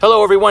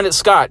Hello, everyone. It's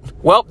Scott.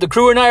 Well, the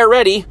crew and I are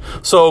ready,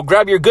 so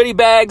grab your goodie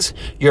bags,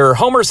 your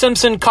Homer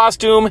Simpson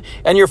costume,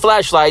 and your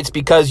flashlights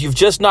because you've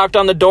just knocked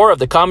on the door of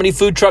the Comedy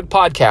Food Truck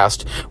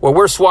Podcast, where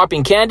we're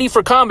swapping candy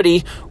for comedy,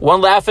 one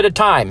laugh at a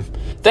time.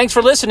 Thanks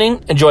for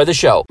listening. Enjoy the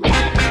show.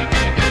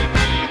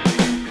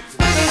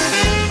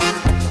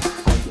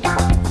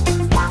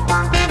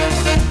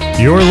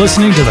 You're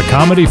listening to the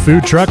Comedy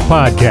Food Truck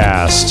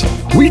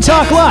Podcast. We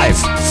talk life,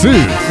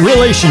 food,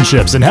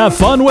 relationships, and have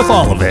fun with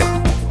all of it.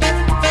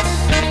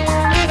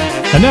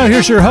 And now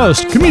here's your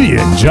host,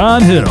 comedian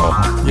John Hill.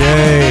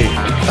 Yay.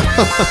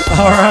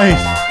 All right.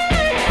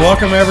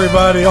 Welcome,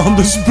 everybody, on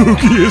the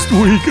spookiest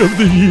week of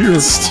the year.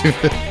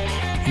 Stupid.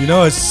 You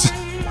know, it's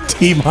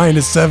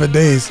T-minus 7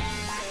 days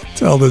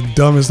till the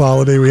dumbest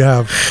holiday we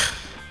have.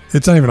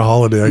 It's not even a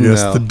holiday, I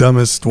guess. No. The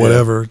dumbest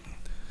whatever.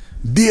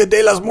 Dia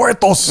de los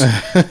Muertos.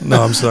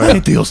 No, I'm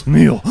sorry. Dios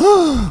mío.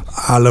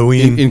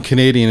 Halloween. In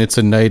Canadian, it's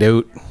a night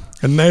out.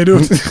 A night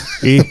out.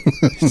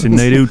 It's a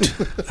night out.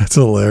 That's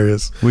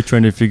hilarious. We're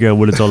trying to figure out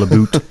what it's all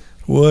about.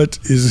 What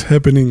is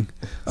happening?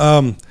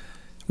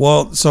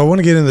 Well, so I want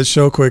to get into the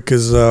show quick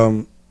because,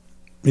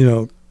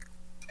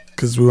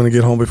 because we want to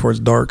get home before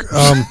it's dark.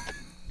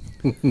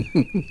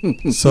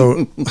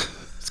 So,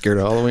 Scared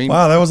of Halloween?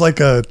 wow, that was like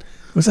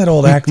what's that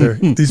old actor?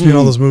 He used to be in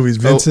all those movies.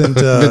 Vincent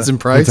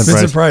Price.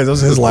 Vincent Price. That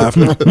was his laugh.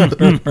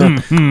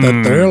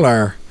 The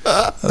thriller.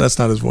 That's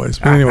not his voice.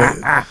 But anyway,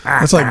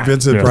 that's like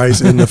Vincent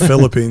Price in the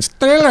Philippines.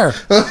 Thriller.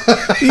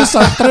 He's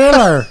a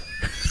thriller.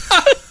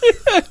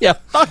 Yeah.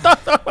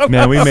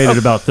 Man, we made it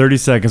about 30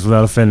 seconds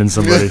without offending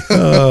somebody.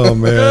 Oh,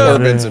 man. Or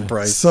Vincent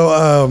Price.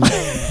 So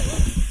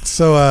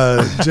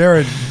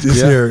Jared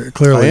is here,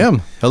 clearly. I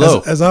am.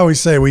 Hello. As I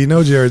always say, we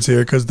know Jared's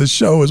here because the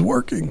show is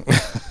working.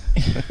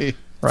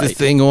 Right. The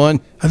thing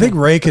on. I think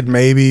Ray could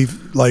maybe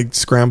like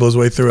scramble his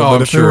way through it. Oh, but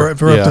I'm if sure.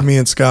 it were up Yeah. to me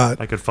and Scott,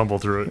 I could fumble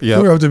through it. if it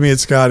were up to me and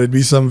Scott, it'd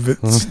be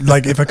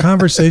like if a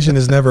conversation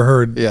is never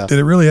heard, Yeah. did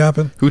it really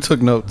happen? Who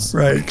took notes?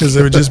 Right, because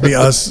it would just be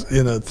us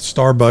in a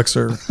Starbucks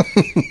or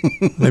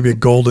maybe a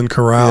Golden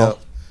Corral.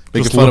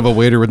 Making fun of a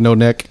waiter with no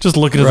neck. Just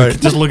looking at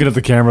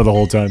the camera the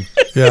whole time.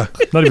 Yeah.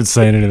 Not even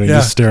saying anything, Yeah.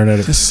 just staring at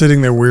it. Just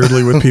sitting there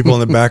weirdly with people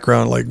in the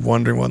background, like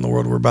wondering what in the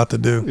world we're about to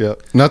do. Yeah.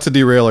 Not to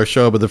derail our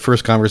show, but the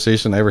first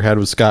conversation I ever had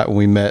with Scott when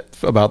we met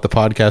about the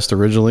podcast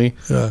originally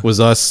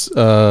was us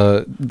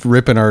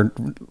ripping our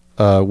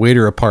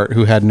waiter apart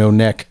who had no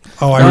neck.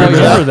 Oh, I I remember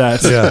remember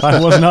that. that. Yeah.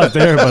 I was not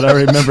there, but I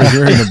remember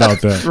hearing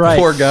about that. Right.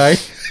 Poor guy.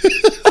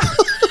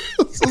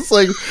 It's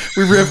like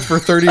we ripped for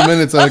 30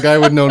 minutes on a guy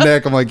with no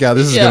neck. I'm like, yeah,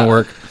 this is going to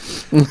work.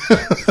 And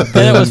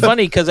it was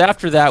funny because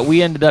after that,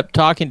 we ended up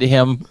talking to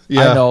him,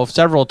 I know,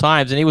 several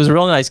times, and he was a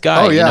real nice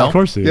guy. Oh, yeah. You know? Of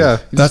course he is. Yeah.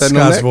 That's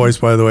Scott's voice,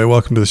 by the way.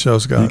 Welcome to the show, You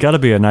Scott. got to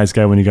be a nice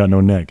guy when you got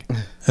no neck.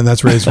 And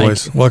that's Ray's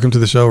voice. Welcome to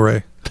the show,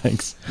 Ray.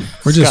 Thanks.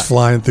 We're just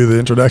flying through the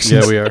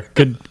introductions. Yeah, we are.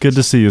 Good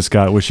to see you,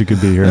 Scott. Wish you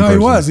could be here in No, he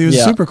person. was. He was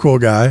a super cool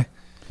guy.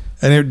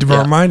 And it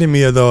reminded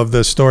me, of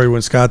the story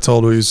when Scott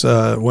told he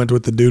went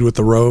with the dude with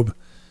the robe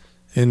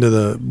into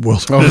the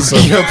wilderness.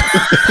 You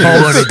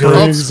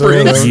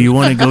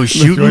want to go You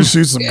shooting? want to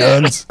shoot some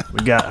guns?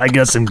 I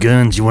got some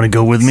guns. You want to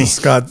go with me?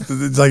 Scott,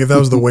 it's like if that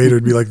was the waiter,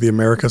 it'd be like the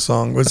America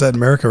song. What's that,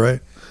 America, right?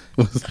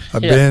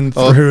 I've been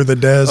through the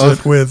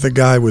desert with a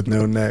guy with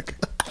no neck.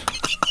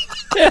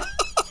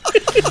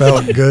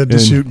 Felt good to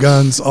shoot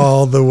guns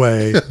all the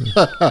way.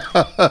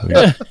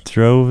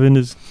 Drove in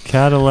his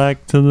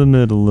Cadillac to the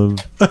middle of.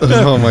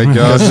 Oh, my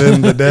gosh. 'Cause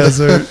in the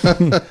desert,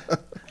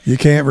 you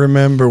can't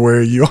remember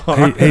where you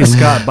are. Hey,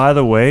 Scott, by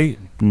the way,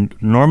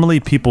 normally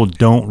people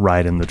don't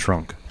ride in the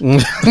trunk. I'm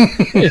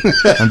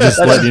just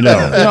letting you know.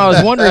 I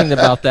was wondering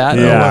about that.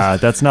 Yeah,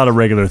 that's not a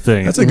regular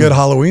thing. That's a good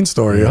Halloween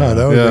story, huh?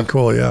 That would have been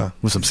cool, yeah.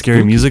 With some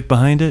scary music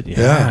behind it?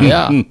 Yeah.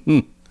 Yeah.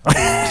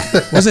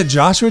 Was it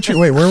Joshua Tree?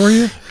 Wait, where were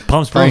you?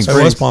 Palm Springs.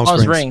 It was Palm Palm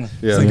Springs.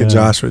 Springs. Yeah. I think of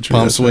Joshua Tree.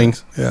 Palm That's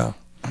swings. right. Yeah.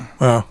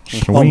 Wow.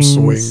 Palm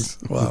swings.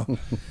 Wow.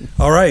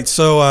 All right.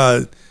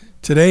 So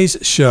today's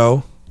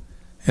show,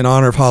 in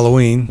honor of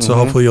Halloween, so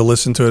hopefully you'll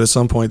listen to it at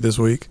some point this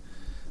week,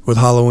 with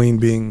Halloween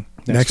being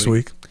next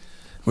week.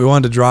 We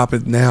wanted to drop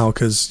it now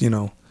because,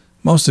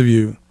 most of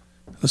you,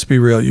 let's be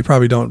real, you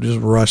probably don't just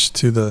rush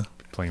to the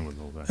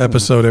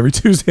episode every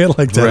Tuesday at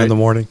like 10 in the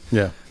morning.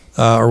 Yeah.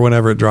 Or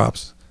whenever it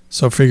drops.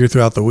 So figure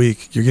throughout the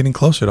week, you're getting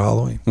closer to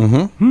Halloween.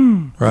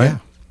 Mm-hmm. Right? Yeah.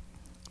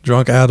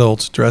 Drunk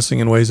adults dressing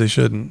in ways they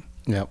shouldn't.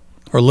 Yep.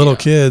 Or little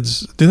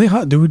kids. Do we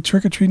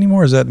trick or treat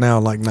anymore? Or is that now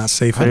like not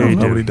safe enough?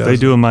 Nobody does. They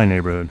do in my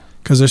neighborhood.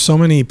 Because there's so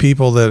many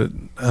people that,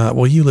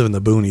 you live in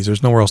the boonies.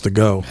 There's nowhere else to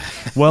go.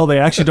 Well, they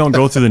actually don't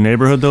go through the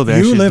neighborhood, though.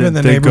 You live in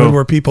the neighborhood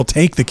where people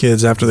take the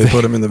kids after they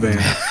put them in the van.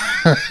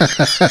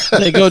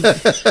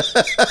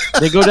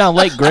 They go down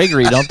Lake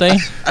Gregory, don't they?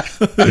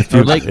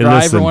 Or Lake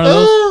Drive or one of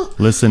those?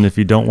 Listen, if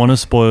you don't want to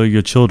spoil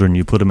your children,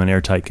 you put them in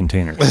airtight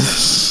containers.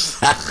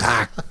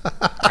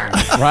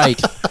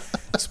 Right.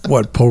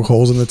 What, poke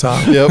holes in the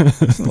top? Yep.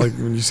 Like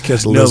when you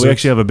catch lizards? No, we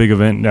actually have a big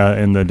event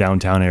in the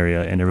downtown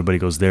area, and everybody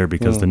goes there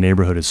because the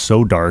neighborhood is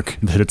so dark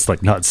that it's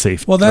like not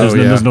safe. Well,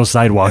 there's no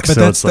sidewalks.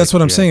 But so that's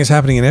what I'm saying is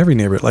happening in every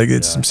neighborhood. Like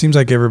it seems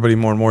like everybody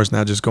more and more is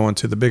now just going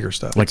to the bigger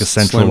stuff, like a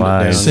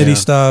centralized city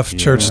stuff,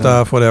 church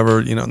stuff, whatever.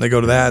 And they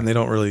go to that, and they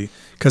don't really,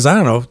 because I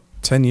don't know,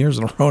 10 years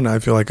in a row now, I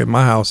feel like at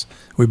my house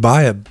we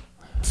buy a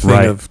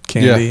thing of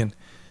candy and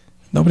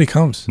nobody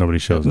comes. Nobody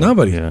shows up.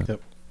 Nobody. Yeah.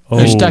 Yep.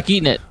 They're stuck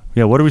eating it.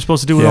 Yeah, what are we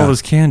supposed to do with all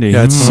this candy?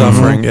 Yeah, it's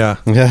suffering. Yeah.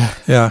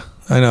 Yeah.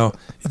 I know.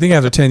 You think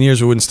after 10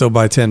 years we wouldn't still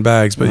buy 10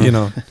 bags, but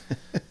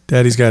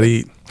Daddy's got to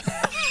eat.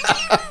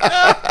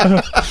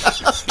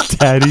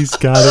 Daddy's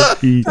got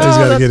to eat. Daddy's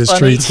got to get his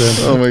treats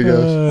in. Oh my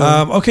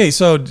gosh. Okay,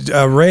 so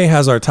Ray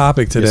has our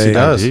topic today.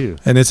 Yes, he does.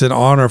 And it's in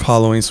honor of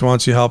Halloween, so why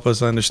don't you help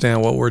us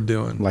understand what we're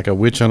doing? Like a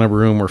witch on a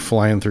broom, we're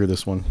flying through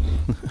this one.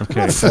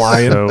 Okay.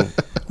 Flying. So,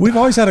 we've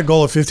always had a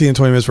goal of 15 and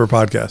 20 minutes per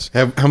podcast.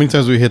 How many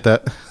times have we hit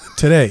that?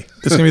 Today.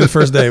 This is going to be the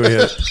first day we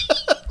hit it.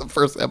 The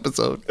first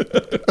episode.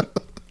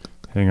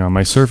 hang on,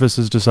 my Surface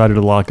has decided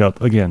to lock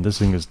up again. This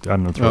thing is.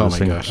 I'm going to throw this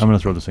thing. Gosh. I'm going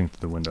to throw this thing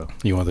through the window.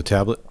 You want the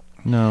tablet?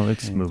 No,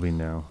 it's moving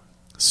now.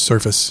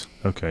 Surface.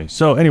 Okay.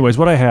 So, anyways,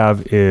 what I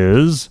have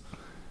is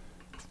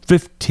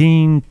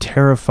 15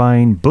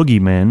 terrifying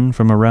boogeymen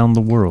from around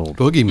the world.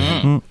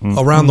 Boogeyman.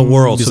 Around the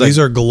world. He's So these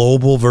are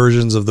global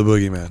versions of the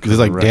boogeyman. Is it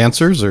like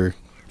dancers or?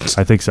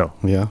 I think so.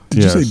 Yeah.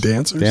 Did you say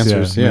dancers?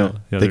 Dancers, Yeah.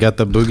 yeah. They got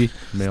the boogie.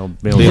 Male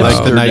They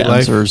like the They're nightlife.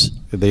 dancers.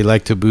 They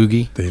like to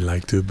boogie. They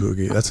like to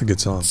boogie. That's a good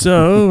song.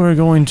 So we're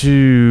going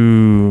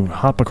to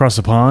hop across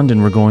the pond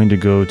and we're going to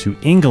go to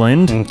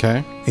England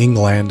Okay.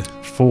 England.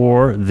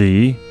 for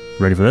the,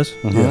 ready for this?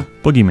 Yeah.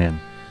 Boogeyman.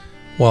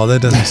 Well,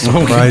 that doesn't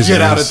surprise me.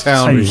 Get out of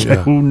town.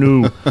 Who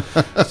knew?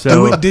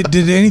 So Did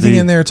anything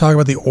in there talk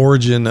about the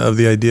origin of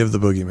the idea of the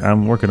boogeyman?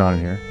 I'm working on it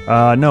here.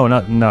 No,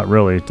 not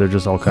really. They're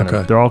just all kind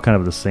of, they're all kind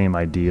of the same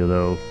idea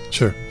though.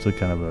 Sure. It's a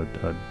kind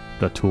of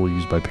a tool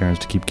used by parents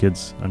to keep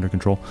kids under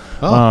control.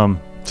 Oh.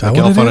 Is that Like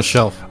what elf it on a is?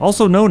 shelf.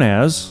 Also known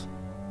as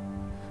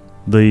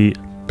the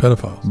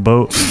Pedophiles.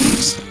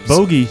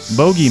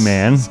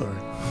 Bogeyman. Sorry.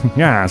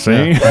 Yeah,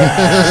 see?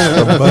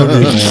 The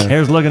boogeyman.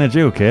 Here's looking at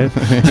you, kid.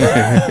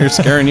 You're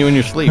scaring you in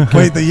your sleep.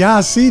 Wait,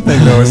 the see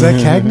thing though, is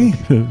that Cagney?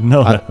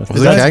 No, Was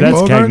it that's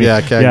Cagney? Cagney. Yeah,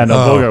 Cagney. Yeah,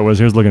 no, Oh. Bogart was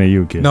here's looking at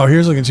you, kid. No,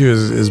 here's looking at you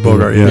is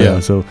Bogart. Yeah.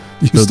 So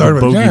You the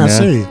started with Bogeyman,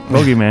 see.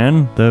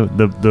 Bogeyman,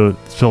 the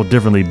spelled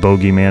differently,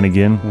 Bogeyman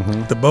again.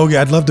 The bogey.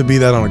 I'd love to be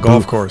that on a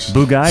golf course.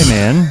 Boogie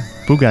Man.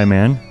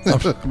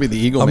 Could be the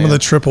eagle I'm man. in the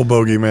triple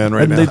bogeyman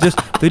right And now.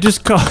 they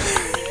just call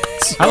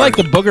I like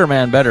the Booger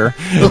Man better.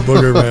 The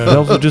booger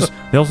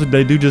man.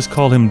 they do just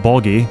call him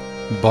Boggy.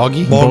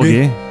 Boggy?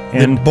 Bogey?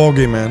 and The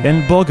bogeyman.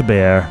 and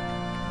Bugbear.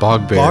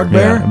 Bogbear. Bog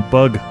bear? Yeah,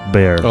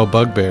 Bugbear. Oh,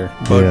 bugbear.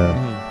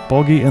 Yeah.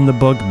 Boggy and the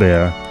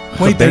Bugbear.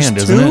 Wait, there's band,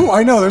 isn't two? it?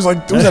 I know. There's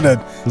like, was that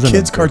a Isn't it?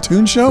 kids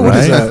cartoon show? What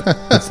is Right?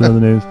 that? That's another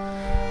news.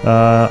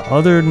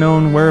 Other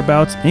known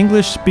whereabouts: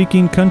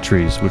 English-speaking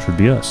countries, which would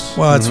be us.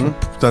 Well,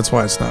 that's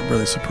why it's not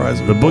really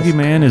surprising. The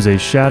Boogeyman is a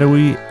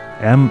shadowy,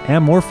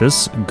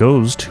 amorphous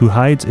ghost who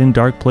hides in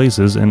dark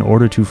places in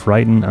order to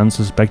frighten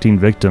unsuspecting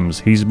victims.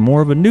 He's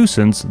more of a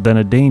nuisance than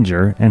a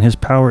danger, and his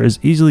power is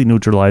easily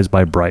neutralized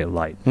by bright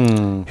light.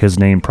 His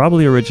name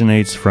probably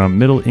originates from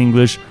Middle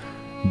English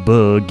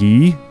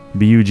buggy,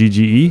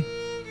 B-U-G-G-E,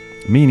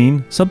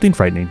 meaning something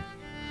frightening.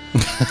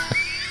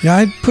 Yeah,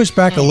 I'd push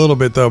back a little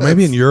bit though.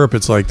 Maybe in Europe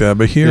it's like that,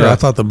 but here I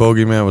thought the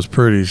bogeyman was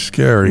pretty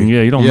scary.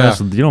 Yeah, you don't mess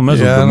with I the don't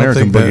American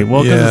think that- boogie.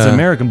 Well, because it's yeah.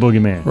 American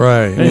boogeyman.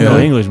 Right. There ain't no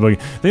English boogie.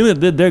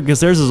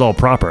 Because theirs is all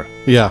proper.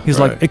 Yeah. He's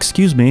Right. like,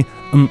 excuse me,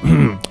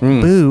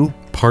 boo,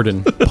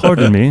 Pardon.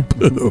 pardon me,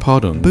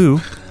 Pardon.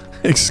 boo,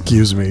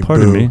 Excuse me.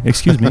 pardon boo. me,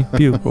 excuse me,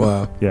 boo.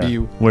 Wow. Yeah.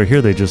 Boo. Where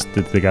here they just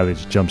the guy that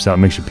just jumps out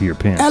and makes you pee your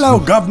pants. Hello,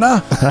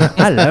 governor.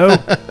 Hello.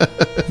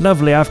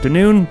 Lovely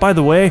afternoon. By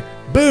the way,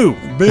 boo.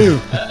 Boo.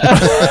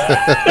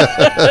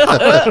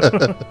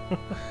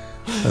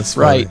 That's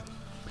Right. funny.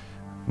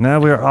 Now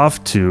we're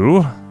off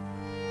to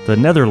the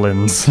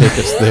Netherlands, Take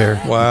us there.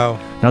 Wow.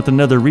 not the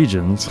nether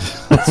regions.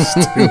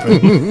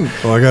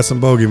 Well, I got some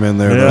bogeymen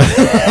there.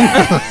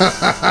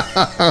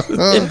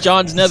 Though. In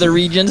John's nether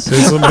regions.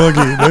 There's some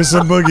boogie. There's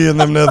some boogie in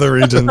them nether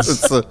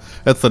regions.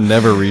 That's the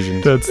never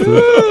region. That's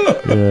the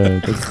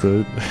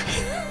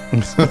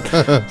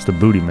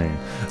booty man.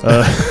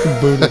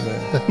 Booty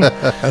man.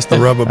 That's the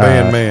rubber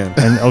band man.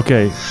 And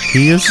okay,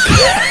 he is.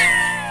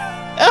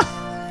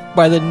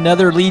 By the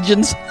nether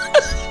legions.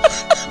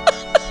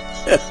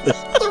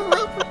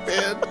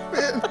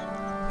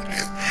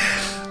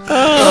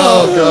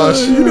 Oh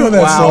gosh. You know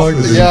that song?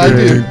 Yeah, I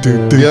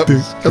do. Yep. do.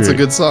 That's a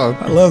good song.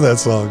 I love that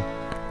song.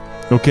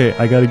 Okay,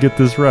 I got to get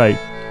this right.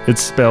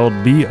 It's spelled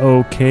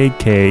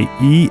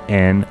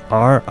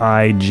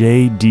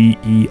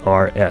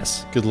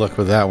Bokkenrijders. Good luck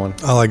with that one.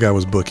 All I got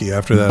was bookie.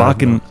 After that,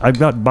 I've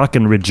got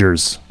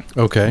Bokkenridgers.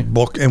 Okay.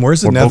 And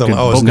where's the Or Netherlands? Boken-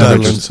 Oh, it's Bokenridgers.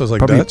 Netherlands. So it's like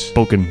Probably Dutch.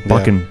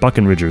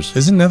 Bokkenridgers.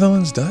 Isn't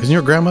Netherlands Dutch? Isn't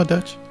your grandma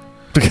Dutch?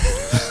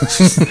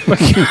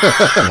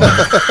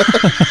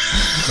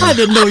 I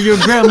didn't know your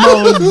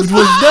grandma was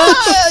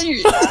Dutch.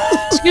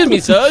 Excuse Excuse me,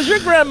 sir. Is your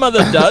grandmother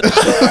Dutch?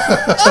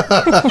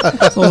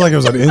 Sounds like it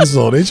was an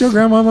insult. Ain't your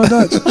grandmama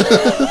Dutch?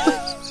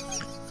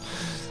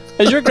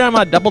 Is your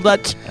grandma double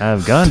Dutch?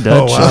 I've gone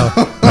Dutch. Oh,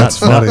 wow.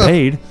 That's Not funny.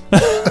 paid.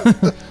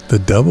 The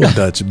double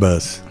Dutch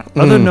bus.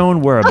 Other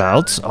known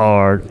whereabouts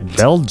are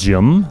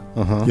Belgium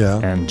Yeah.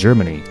 and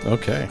Germany.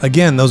 Okay.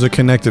 Again, those are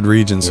connected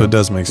regions, so it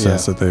does make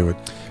sense that they would.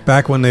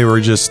 Back when they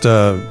were just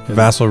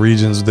vassal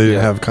regions, they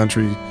didn't have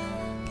country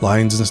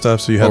lines and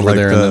stuff. So you had Over like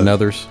there in the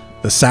Nethers.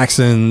 the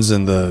Saxons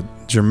and the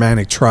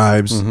Germanic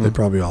tribes. They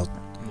probably all.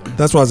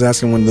 That's why I was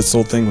asking when this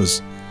whole thing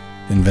was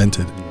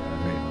invented.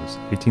 Yeah, it was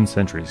 18th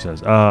century, it says.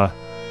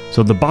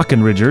 So the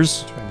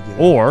Backenridgers,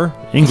 or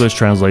English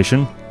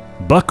translation,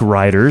 Buck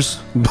Riders.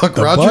 Buck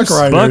The Rogers? Buck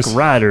Riders. Buck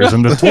Riders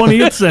in the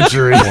 20th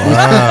century.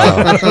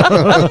 Wow.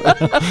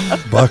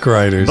 Buck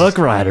Riders. Buck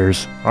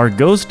Riders are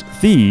ghost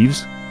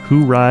thieves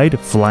who ride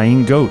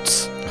flying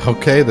goats.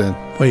 Okay, then.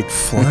 Wait,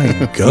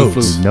 flying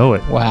goats. You know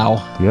it.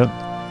 Wow.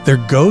 Yep. They're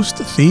ghost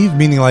thief,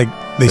 meaning like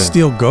they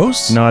steal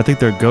ghosts? No, I think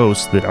they're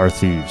ghosts that are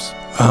thieves.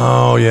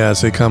 Oh, yeah.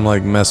 So they come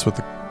like mess with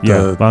the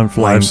On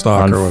flying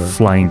livestock on or whatever.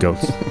 flying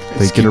goats.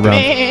 They get around.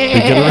 They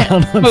get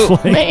around on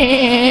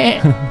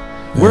flying.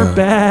 We're Yeah.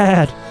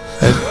 bad.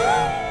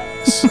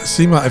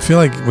 I feel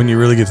like when you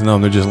really get to know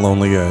them, they're just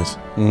lonely guys.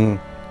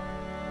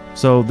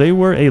 So they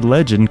were a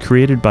legend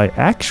created by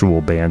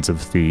actual bands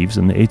of thieves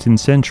in the 18th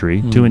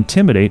century to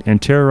intimidate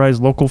and terrorize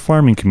local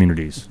farming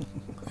communities.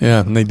 Yeah,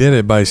 and they did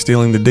it by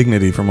stealing the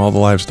dignity from all the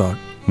livestock.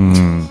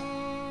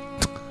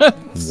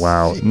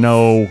 Wow.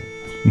 No.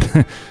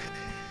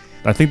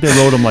 I think they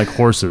rode them like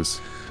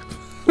horses.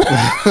 They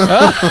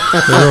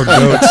rode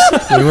goats.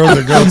 They rode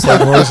the goats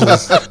like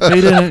horses. They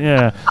didn't,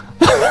 yeah.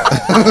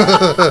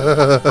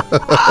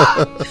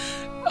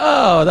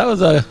 Oh, that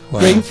was a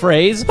great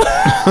phrase.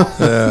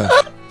 Yeah.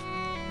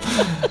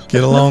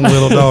 Get along,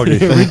 little doggy.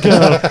 Here we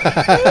go.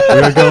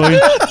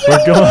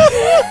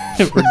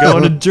 We're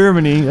going to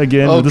Germany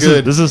again. Oh,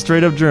 good. This is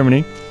straight up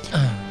Germany.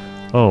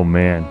 Oh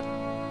man.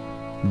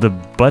 The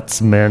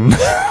Buttsmen.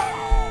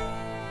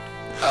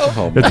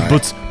 Oh,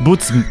 It's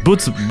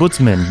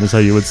Buttsmen is how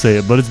you would say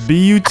it, but it's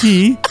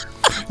Butzemann.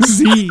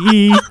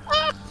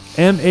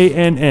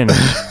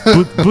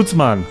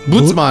 Bootsman.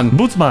 Bootsman.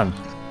 Bootsman.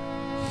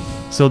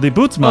 So the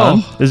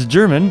Bootsman is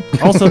German,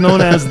 also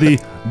known as the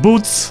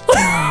Boots,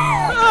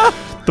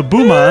 the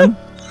Booman,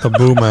 The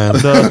Boo Man.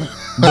 the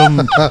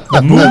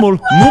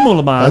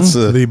Mummelman, That's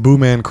The Boo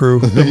Man crew.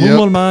 the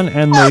Mummelman,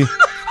 and the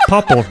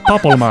Poppelman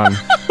Popple or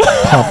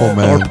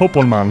Man.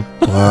 Poppelman.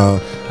 Wow.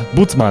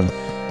 Bootsman.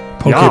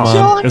 Pokemon.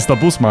 Yeah, it's the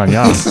Bootsman,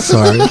 yeah.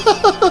 Sorry.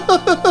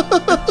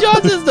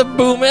 Jaws is the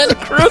Boom and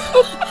crew.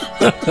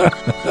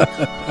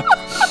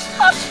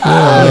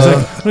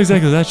 What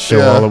exactly does that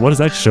show all of? What does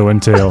that show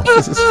entail?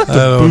 I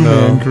don't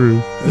Booman know.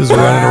 crew. Just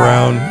running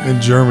around in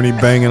Germany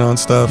banging on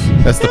stuff.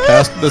 That's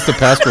the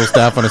pastoral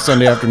staff on a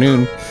Sunday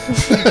afternoon.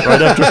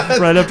 Right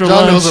after John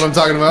lunch. knows what I'm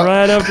talking about.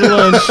 Right after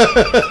lunch.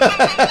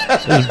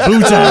 It's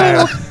boo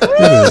time.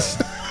 It is.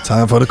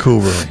 Time for the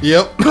cool room.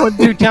 Yep. Going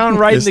through town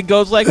riding the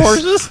goats like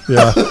horses.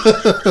 Yeah.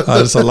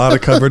 There's a lot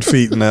of covered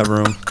feet in that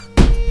room.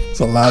 It's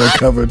a lot of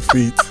covered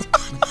feet.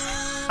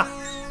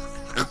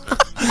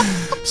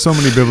 So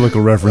many biblical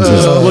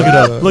references. Look it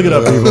up. Look it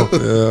up, people.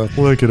 Yeah.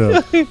 Look it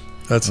up.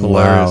 That's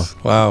hilarious.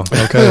 Wow.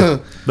 Okay.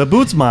 The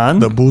Bootsman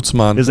The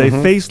Bootsman. is a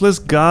faceless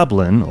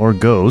goblin or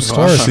ghost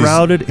course,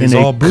 shrouded he's in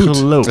all a boots.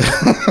 cloak. Of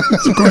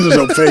course, there's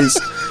no face.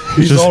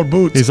 He's Just- all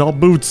boots. He's all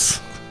boots.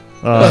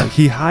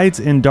 He hides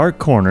in dark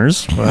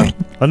corners,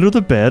 under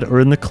the bed or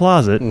in the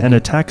closet, and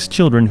attacks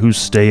children who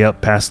stay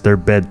up past their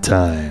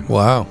bedtime.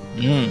 Wow.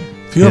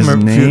 Few His of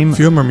them name-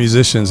 few of them are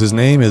musicians. His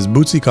name is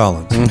Bootsy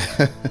Collins.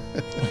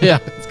 Yeah.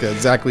 He's got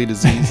exactly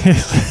disease.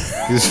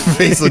 His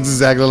face looks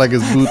exactly like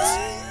his boots.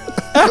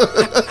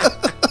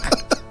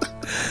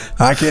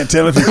 I can't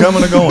tell if you're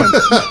coming or going.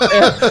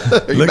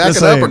 Are you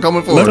backing up or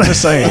coming forward? Look the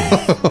same.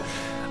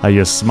 Are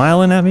you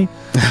smiling at me?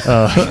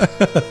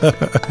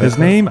 His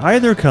name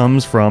either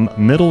comes from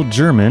Middle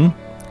German,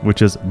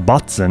 which is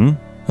Botzen,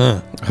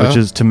 which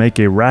is to make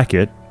a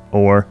racket,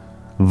 or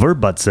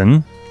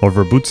Verbutzen, or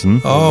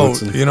Verbutzen, Oh,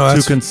 you know, to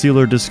that's, conceal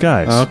or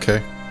disguise.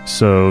 Okay.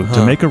 So,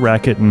 to make a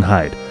racket and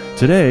hide.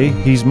 Today,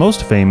 he's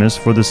most famous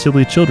for the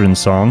silly children's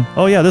song.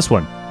 Oh, yeah, this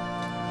one.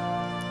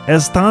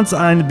 Es tanzt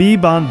ein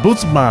Biban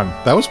Bootsman.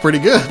 That was pretty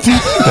good.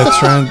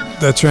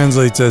 that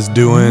translates as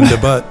doing the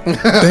butt.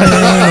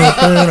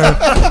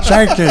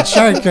 Shake it,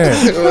 shake it.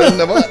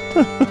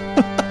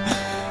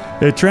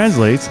 It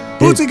translates.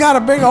 Bootsy got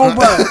a big old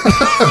butt.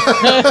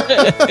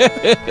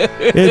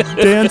 It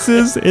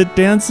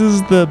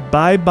dances the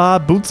Biba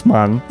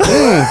Bootsman.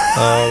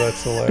 Oh,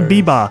 that's hilarious.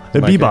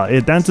 Biba.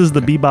 It dances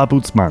the Biba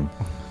Bootsman.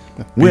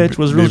 Which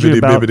was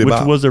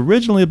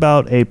originally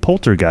about a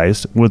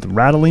poltergeist with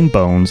rattling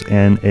bones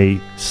and a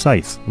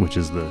scythe, which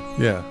is the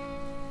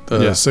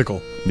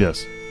sickle.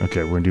 yes.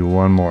 Okay, we're gonna do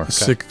one more. It's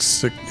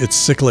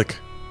cyclic.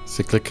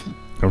 Cyclic.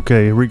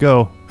 Okay, here we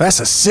go. That's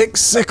a sick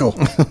sickle.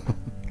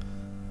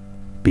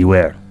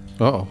 Beware.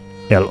 Oh.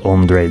 El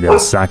hombre del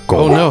saco.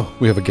 Oh no,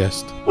 we have a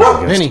guest.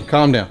 Penny,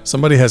 calm down.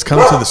 Somebody has come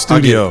to the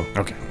studio.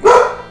 Okay.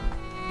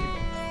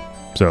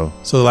 So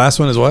the last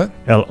one is what?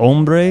 El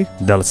hombre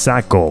del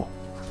saco.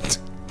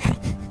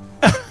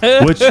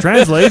 which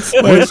translates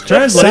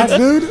Sack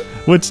dude?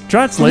 which What does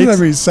translates that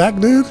mean, sack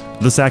dude?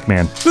 the sack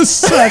man. The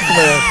sack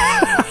man.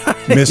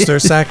 Mr.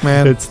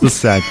 Sackman. It's the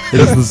sack. It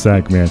is the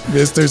sack man.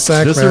 Mr.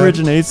 Sackman. This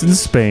originates in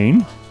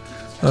Spain,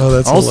 Oh,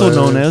 that's also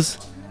known hilarious.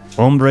 as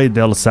hombre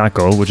del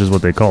saco, which is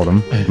what they called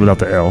him without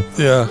the L.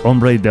 Yeah.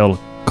 Hombre del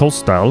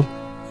costal,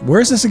 Where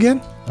is this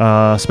again?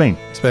 Spain.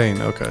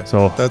 Spain. Okay.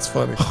 So That's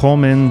funny.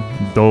 Joven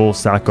do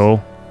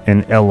saco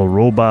and el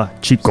roba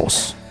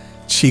chicos.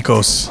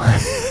 Chicos.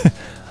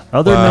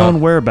 Other Wow.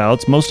 known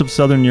whereabouts, most of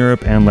Southern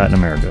Europe and Latin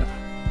America.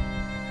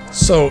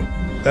 So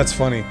that's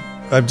funny.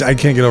 I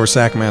can't get over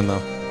Sackman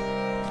though.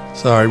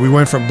 Sorry, we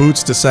went from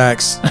boots to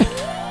sacks.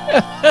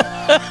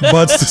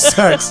 Butts to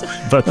sacks.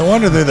 But No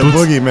wonder they're the Boots.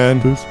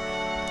 boogeyman.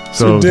 It's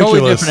So- ridiculous.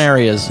 Totally different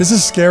areas. This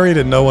is scary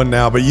to no one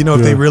now, but you know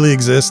if they really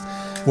exist,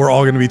 we're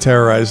all going to be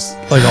terrorized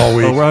like all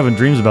week. Oh, we're having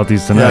dreams about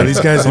these tonight. Yeah, these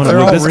guys, I'm if gonna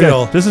they're look,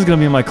 all real. this is going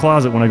to be in my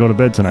closet when I go to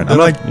bed tonight. They're I'm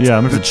like- I'm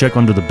going to have to check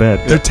under the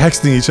bed. They're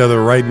texting each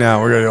other right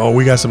now. We're going.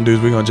 We got some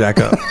dudes. We're going to jack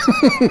up.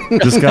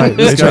 This guy,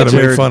 They try to make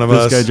Jared, fun of this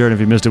us. guy, Jared, if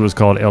you missed it, was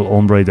called El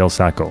Hombre del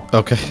Saco.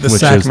 Okay. The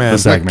which sack is man. the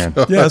sack man.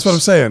 Yeah, that's what I'm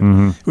saying.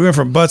 Mm-hmm. We went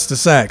from butts to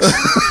sacks,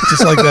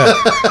 just like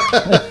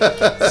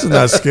that. This is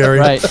not scary.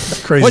 Right.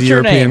 Crazy What's your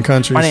European name?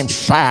 countries. My name's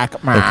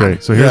Sack Man. Okay,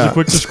 so here's Yeah. a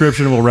quick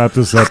description, and we'll wrap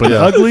this up. An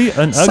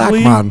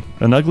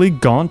ugly,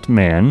 gaunt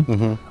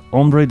man,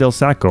 Hombre del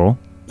Saco,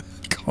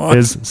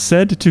 is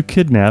said to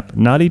kidnap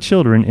naughty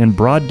children in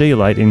broad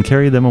daylight and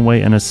carry them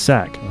away in a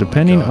sack.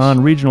 Depending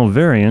on regional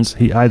variants,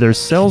 he either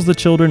sells the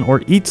children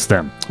or eats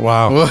them.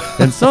 Wow.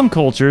 In some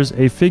cultures,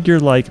 a figure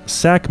like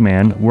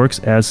Sackman works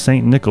as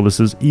St.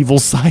 Nicholas's evil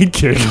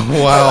sidekick.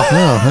 Wow.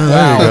 Oh,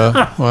 there you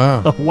go.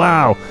 Wow.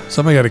 Wow.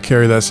 Somebody got to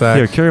carry that sack.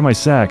 Here, carry my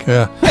sack.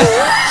 Yeah.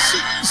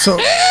 So,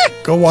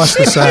 go wash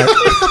the sack.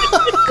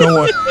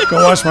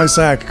 Go wash my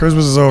sack.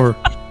 Christmas is over.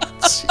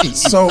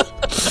 So,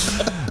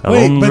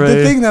 wait, but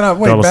the thing that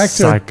del back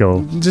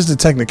Saco. to just a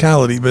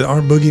technicality, but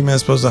aren't boogeymen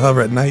supposed to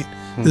hover at night?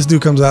 This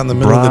dude comes out in the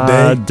middle of the day.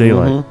 Broad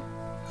daylight.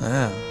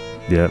 Ah,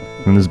 Yep.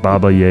 And there's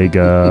Baba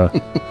Yaga.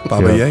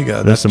 Baba Yeah. Yaga.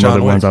 There's That's some John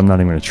other Wick. ones I'm not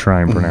even going to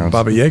try and pronounce.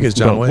 Baba Yaga's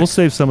John But Wick. we'll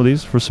save some of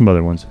these for some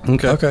other ones.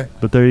 Okay.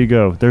 But there you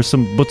go. There's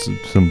some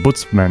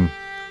bootsmen from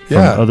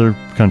Yeah. other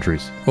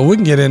countries. Well, we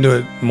can get into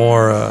it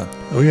more.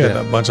 We got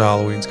a bunch of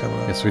Halloweens coming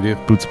up. Yes, we do.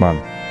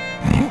 Bootsman.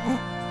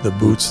 The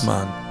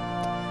Bootsman.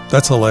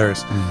 That's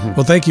hilarious.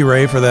 Well, thank you,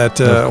 Ray, for that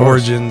Of course.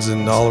 origins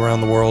and all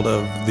around the world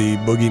of the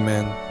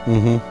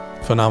boogeyman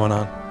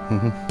phenomenon.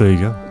 There you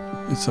go.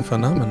 It's a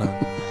phenomenon.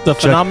 The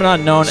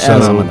phenomenon known as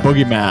Phenomenon.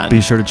 Boogeyman.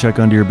 Be sure to check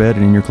under your bed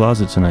and in your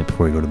closet tonight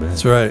before you go to bed.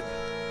 That's right.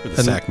 With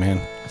the sack man.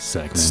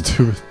 Sack man.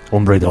 Stupid.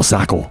 Hombre del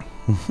Saco.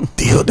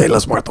 Dia de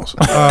los Muertos.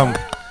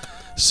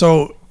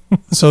 So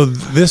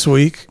this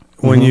week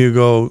when you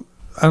go,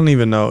 I don't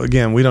even know.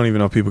 Again, we don't even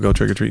know if people go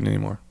trick or treating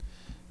anymore.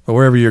 But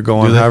wherever you're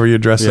going, Do they? however you're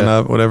dressing Yeah.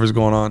 up, whatever's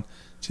going on,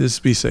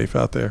 just be safe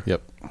out there.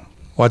 Yep.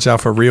 Watch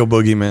out for real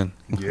boogeymen,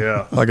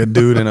 Yeah. like a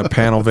dude in a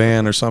panel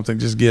van or something.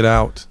 Just get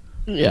out.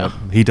 Yeah.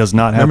 He does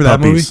not have Remember that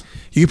movie? puppies.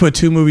 You can put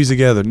two movies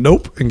together.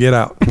 Nope, and get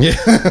out. Yeah.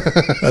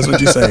 That's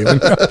what you say. When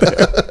you're out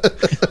there.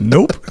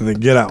 Nope, and then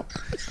get out.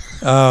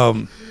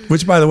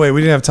 Which, by the way,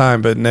 we didn't have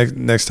time, but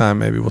next time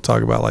maybe we'll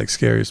talk about like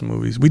scariest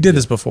movies. We did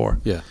this before.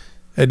 Yeah.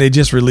 And they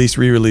just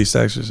re-released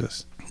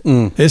Exorcist.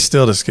 It's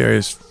still the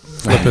scariest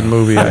flipping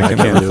movie I can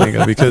ever think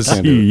of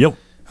because Yep.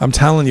 I'm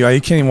telling you,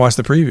 you can't even watch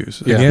the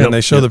previews. Yeah. Again, Yep.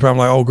 they show the problem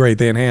like, oh, great,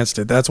 they enhanced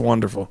it. That's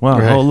wonderful. Wow.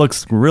 Right. Oh, it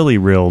looks really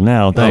real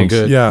now. Thanks.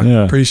 good. Yeah,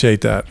 Yeah. appreciate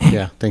that.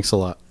 Yeah. Thanks a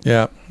lot.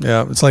 Yeah.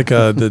 It's like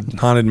the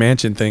Haunted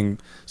Mansion thing.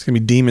 It's going to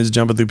be demons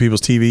jumping through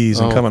people's TVs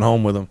and coming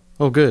home with them.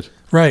 Oh, good.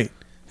 Right.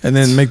 And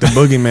then make the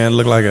boogeyman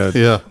look like a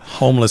Yeah.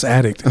 homeless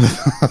addict.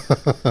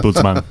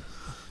 Bootsman.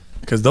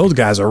 Because those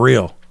guys are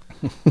real.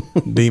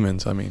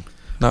 Demons, I mean.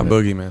 Not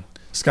boogeyman.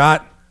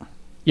 Scott,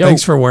 Yo,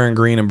 thanks for wearing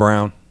green and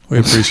brown. We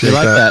appreciate You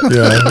like that. that?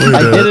 Yeah, we I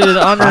do. did it in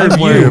honor of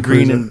We you.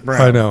 green appreciate and it.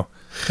 brown. I know.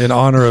 In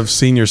honor of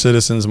Senior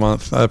Citizens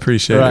Month. I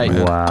appreciate Right. it,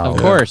 man. Wow. Of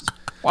course.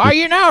 Why are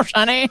you now,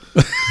 Sonny?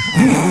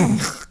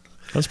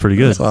 That's pretty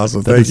good. That's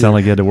awesome. That Thank didn't sound you.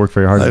 like you had to work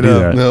very hard I to do know.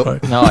 that. Nope.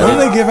 Right. No, What I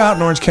do they give out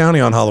in Orange County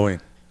on Halloween?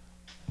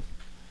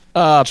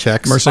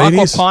 Checks.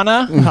 Mercedes?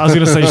 Aquapana I was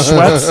going to say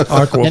Schweppes.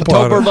 and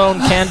Toblerone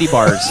candy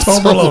bars.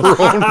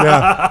 Toblerone.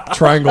 Yeah.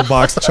 Triangle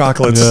box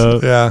chocolates. Yeah.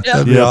 Yeah.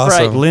 That'd be Yeah,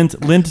 awesome.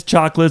 Lint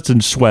chocolates and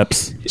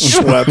Schweppes.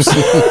 Schweppes.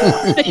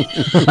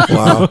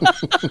 Wow.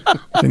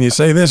 Can you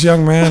say this,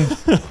 young man?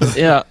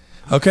 Yeah.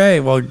 Okay,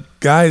 well,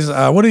 guys,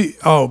 what do you?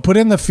 Oh, put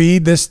in the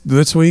feed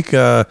this week.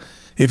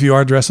 If you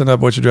are dressing up,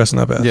 what you're dressing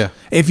up as. Yeah.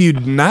 If you're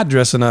not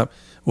dressing up,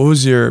 what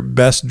was your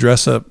best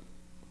dress up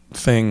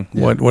thing?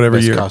 Yeah, Whatever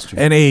best year costume.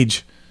 and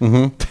age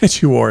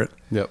that you wore it.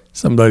 Yep.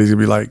 Somebody's gonna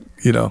be like,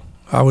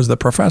 I was the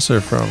professor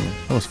from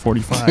That was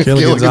 45. Gilligan's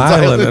Gilligan's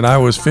Island, Island. and I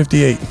was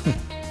 58.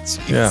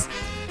 Yeah.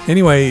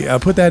 Anyway,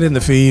 put that in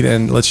the feed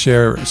and let's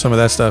share some of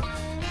that stuff.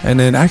 And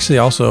then actually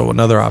also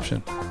another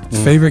option.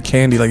 Favorite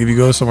candy, like if you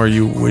go somewhere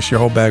you wish your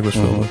whole bag was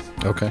filled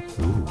with. Okay.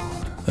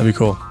 That'd be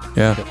cool.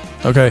 Yeah.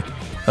 Okay.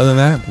 Other than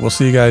that, we'll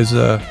see you guys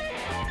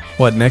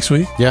next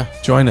week? Yeah.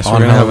 Join us. On We're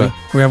gonna Halloween.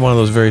 have one of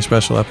those very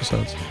special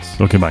episodes.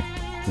 Okay, bye.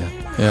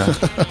 Yeah.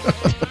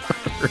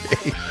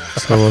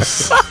 So we'll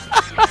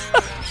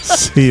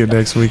see you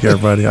next week,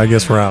 everybody. I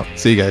guess we're out.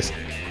 See you guys.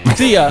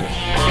 See ya.